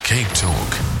Cape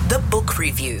Talk. The Book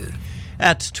Review.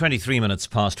 At 23 minutes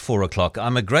past 4 o'clock,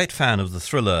 I'm a great fan of the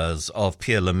thrillers of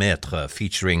Pierre Lemaitre,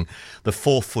 featuring the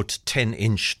 4-foot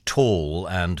 10-inch tall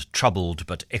and troubled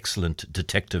but excellent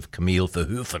detective Camille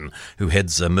Verhoeven, who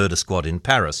heads a murder squad in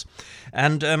Paris.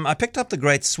 And I picked up The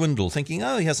Great Swindle thinking,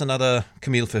 oh, here's another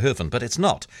Camille Verhoeven, but it's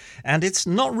not. And it's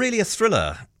not really a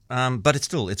thriller. But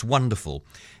it's wonderful.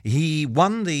 He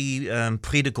won the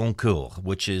Prix de Goncourt,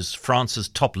 which is France's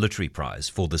top literary prize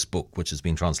for this book, which has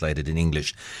been translated in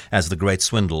English as The Great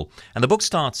Swindle. And the book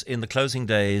starts in the closing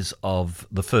days of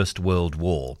the First World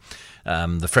War.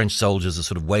 The French soldiers are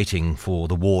sort of waiting for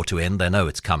the war to end. They know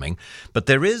it's coming. But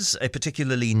there is a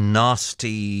particularly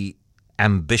nasty,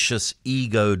 ambitious,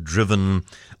 ego-driven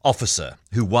officer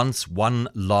who wants one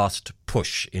last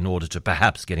push in order to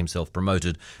perhaps get himself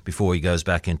promoted before he goes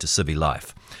back into civil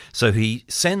life. So he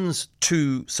sends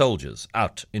 2 soldiers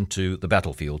out into the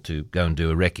battlefield to go and do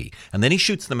a recce, and then he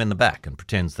shoots them in the back and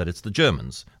pretends that it's the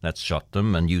Germans that shot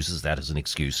them and uses that as an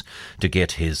excuse to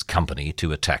get his company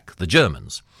to attack the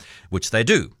Germans, which they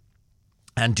do.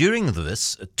 And during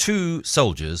this, 2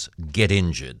 soldiers get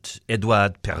injured.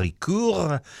 Edouard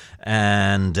Pericourt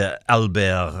and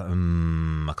Albert,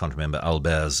 I can't remember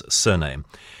Albert's surname.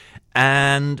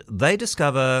 And they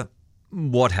discover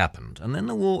what happened. And then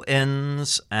the war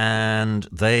ends and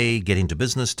they get into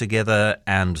business together,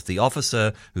 and the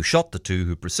officer who shot the 2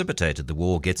 who precipitated the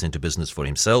war gets into business for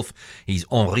himself. He's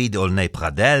Henri de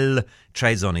Pradelle,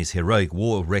 trades on his heroic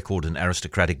war record and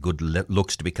aristocratic good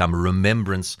looks to become a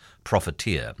remembrance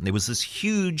profiteer. There was this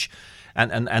huge,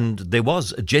 and there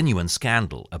was a genuine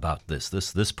scandal about this.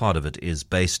 This part of it is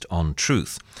based on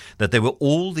truth, that there were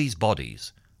all these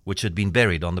bodies which had been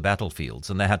buried on the battlefields,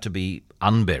 and they had to be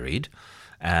unburied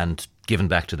and given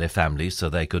back to their families so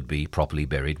they could be properly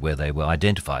buried where they were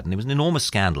identified. And there was an enormous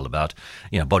scandal about,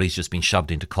 bodies just being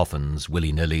shoved into coffins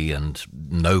willy-nilly and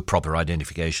no proper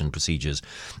identification procedures.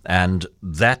 And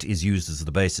that is used as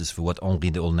the basis for what Henri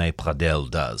de Pradelle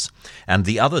does. And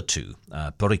the other 2,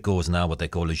 Pericourt is now what they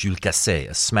call a Jules Cassé,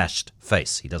 a smashed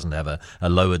face. He doesn't have a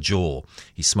lower jaw.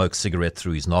 He smokes cigarette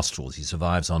through his nostrils. He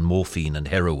survives on morphine and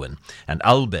heroin. And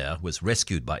Albert was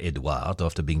rescued by Edouard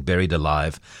after being buried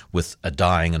alive with a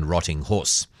dying and rotting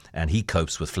horse, and he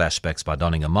copes with flashbacks by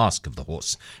donning a mask of the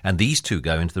horse. And these 2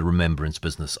 go into the remembrance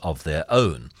business of their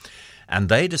own, and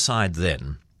they decide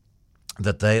then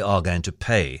that they are going to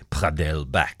pay Pradelle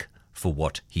back for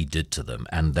what he did to them,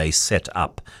 and they set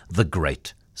up the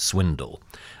Great Swindle.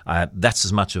 That's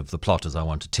as much of the plot as I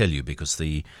want to tell you, because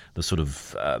the sort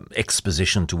of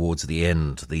exposition towards the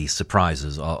end, the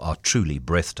surprises are truly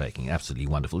breathtaking, absolutely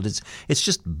wonderful. It's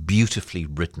just beautifully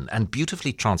written and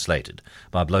beautifully translated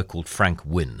by a bloke called Frank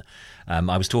Wynne.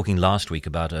 I was talking last week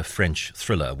about a French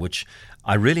thriller, which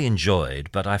I really enjoyed,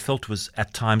 but I felt was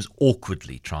at times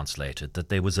awkwardly translated, that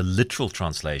there was a literal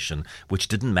translation which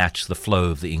didn't match the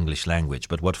flow of the English language.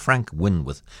 But what Frank Wynne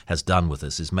has done with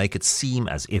this is make it seem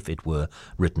as if it were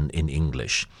written in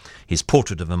English. His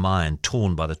portrait of a mind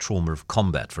torn by the trauma of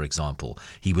combat, for example.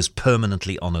 He was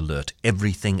permanently on alert.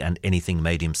 Everything and anything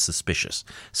made him suspicious.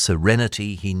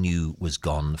 Serenity, he knew, was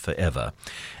gone forever.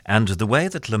 And the way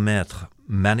that Lemaitre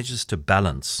manages to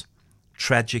balance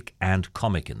tragic and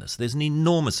comic in this. There's an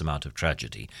enormous amount of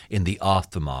tragedy in the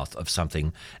aftermath of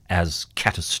something as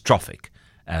catastrophic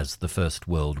as the First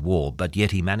World War, but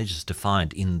yet he manages to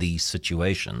find in these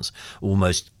situations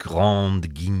almost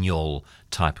grande guignol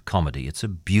type comedy. It's a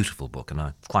beautiful book,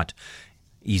 and quite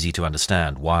easy to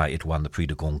understand why it won the Prix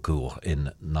de Goncourt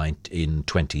in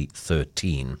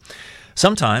 2013.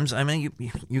 Sometimes,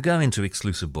 you go into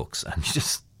exclusive books and you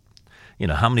just,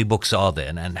 how many books are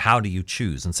there and how do you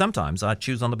choose? And sometimes I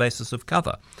choose on the basis of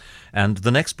cover. And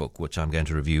the next book, which I'm going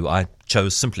to review, I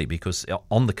chose simply because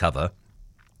on the cover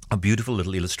are beautiful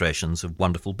little illustrations of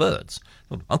wonderful birds.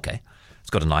 Okay,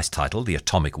 it's got a nice title, The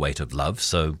Atomic Weight of Love,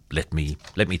 so let me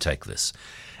take this.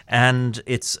 And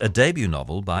it's a debut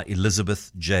novel by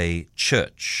Elizabeth J.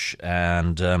 Church.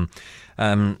 And,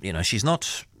 she's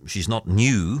not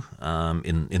new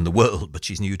in the world, but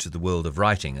she's new to the world of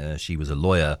writing. She was a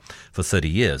lawyer for 30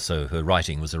 years, so her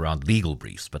writing was around legal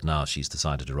briefs, but now she's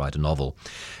decided to write a novel.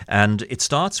 And it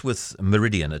starts with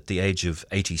Meridian at the age of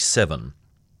 87.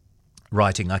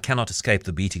 writing, I cannot escape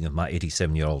the beating of my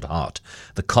 87-year-old heart,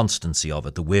 the constancy of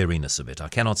it, the weariness of it. I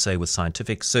cannot say with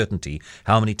scientific certainty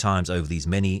how many times over these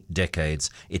many decades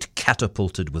it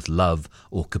catapulted with love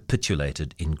or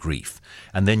capitulated in grief.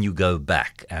 And then you go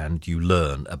back and you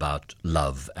learn about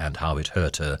love and how it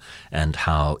hurt her and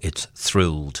how it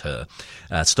thrilled her.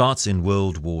 Starts in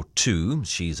World War II.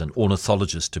 She's an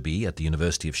ornithologist to be at the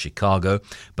University of Chicago,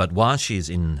 but while she's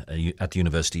at the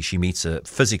university, she meets a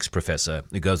physics professor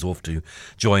who goes off to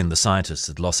join the scientists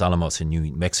at Los Alamos in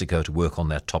New Mexico to work on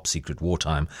that top-secret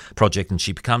wartime project, and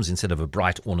she becomes, instead of a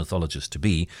bright ornithologist to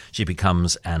be, she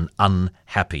becomes an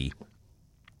unhappy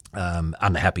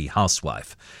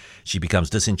housewife. She becomes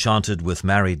disenchanted with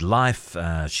married life.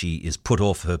 She is put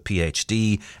off her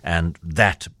PhD, and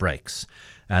that breaks.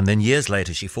 And then years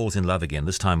later, she falls in love again,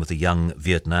 this time with a young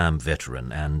Vietnam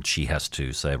veteran, and she has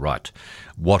to say, right,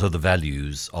 what are the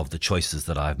values of the choices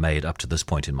that I've made up to this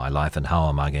point in my life, and how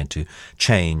am I going to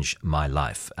change my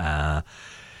life? And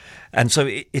so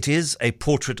it is a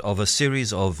portrait of a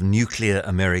series of nuclear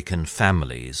American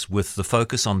families with the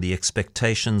focus on the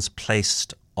expectations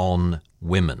placed on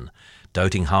women.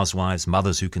 Doting housewives,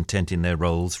 mothers who content in their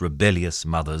roles, rebellious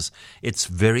mothers. It's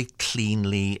very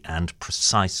cleanly and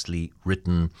precisely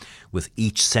written, with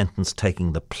each sentence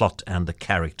taking the plot and the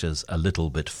characters a little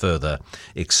bit further,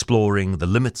 exploring the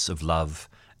limits of love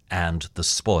and the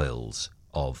spoils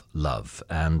of love.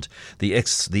 And the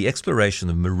exploration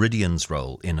of Meridian's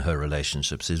role in her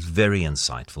relationships is very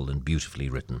insightful and beautifully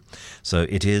written. So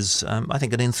it is, I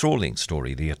think, an enthralling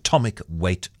story. The Atomic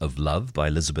Weight of Love by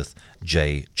Elizabeth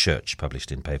J. Church,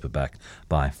 published in paperback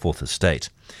by Fourth Estate.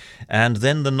 And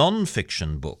then the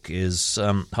non-fiction book is,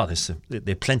 there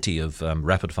are plenty of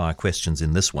rapid-fire questions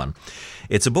in this one.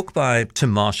 It's a book by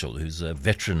Tim Marshall, who's a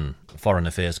veteran foreign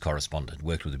affairs correspondent,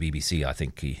 worked with the BBC. I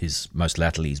think most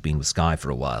latterly he's been with Sky for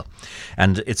a while.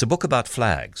 And it's a book about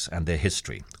flags and their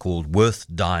history, called Worth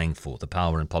Dying For, The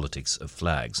Power and Politics of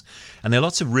Flags. And there are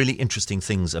lots of really interesting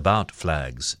things about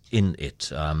flags in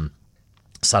it.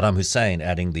 Saddam Hussein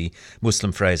adding the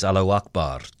Muslim phrase Allahu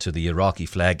Akbar to the Iraqi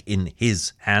flag in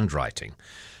his handwriting.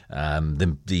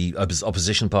 The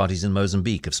opposition parties in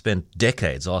Mozambique have spent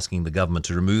decades asking the government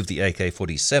to remove the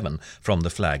AK-47 from the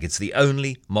flag. It's the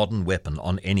only modern weapon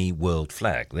on any world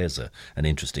flag. There's an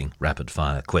interesting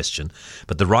rapid-fire question.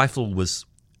 But the rifle was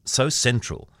so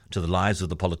central to the lives of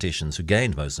the politicians who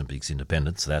gained Mozambique's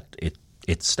independence that it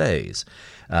stays.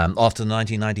 After the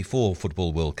 1994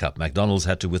 Football World Cup, McDonald's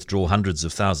had to withdraw hundreds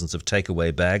of thousands of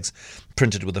takeaway bags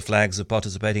printed with the flags of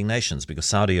participating nations because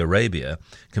Saudi Arabia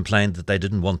complained that they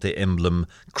didn't want their emblem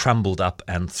crumbled up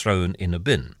and thrown in a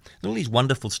bin. All these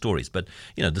wonderful stories, but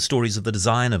the stories of the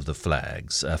design of the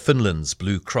flags. Finland's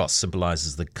blue cross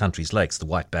symbolizes the country's lakes. The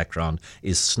white background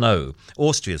is snow.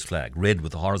 Austria's flag, red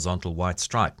with a horizontal white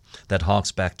stripe. That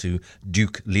harks back to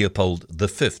Duke Leopold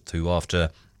V, who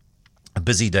after a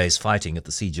busy day's fighting at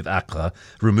the siege of Acre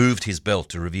removed his belt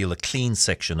to reveal a clean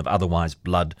section of otherwise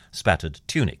blood-spattered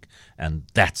tunic. And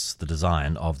that's the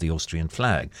design of the Austrian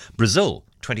flag. Brazil,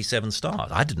 27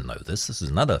 stars. I didn't know this. This is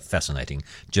another fascinating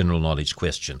general knowledge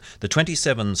question. The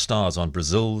 27 stars on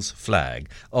Brazil's flag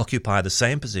occupy the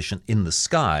same position in the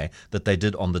sky that they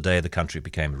did on the day the country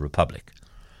became a republic.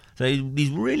 So these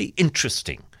really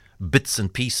interesting bits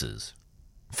and pieces,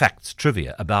 facts,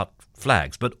 trivia about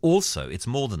flags, but also it's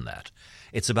more than that.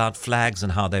 It's about flags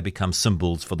and how they become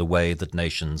symbols for the way that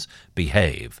nations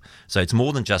behave. So it's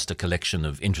more than just a collection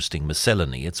of interesting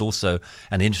miscellany. It's also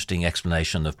an interesting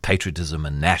explanation of patriotism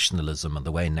and nationalism and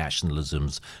the way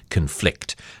nationalisms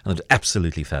conflict. And it's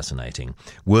absolutely fascinating.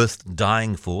 Worth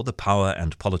Dying For, The Power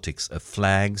and Politics of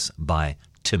Flags by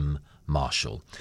Tim Marshall.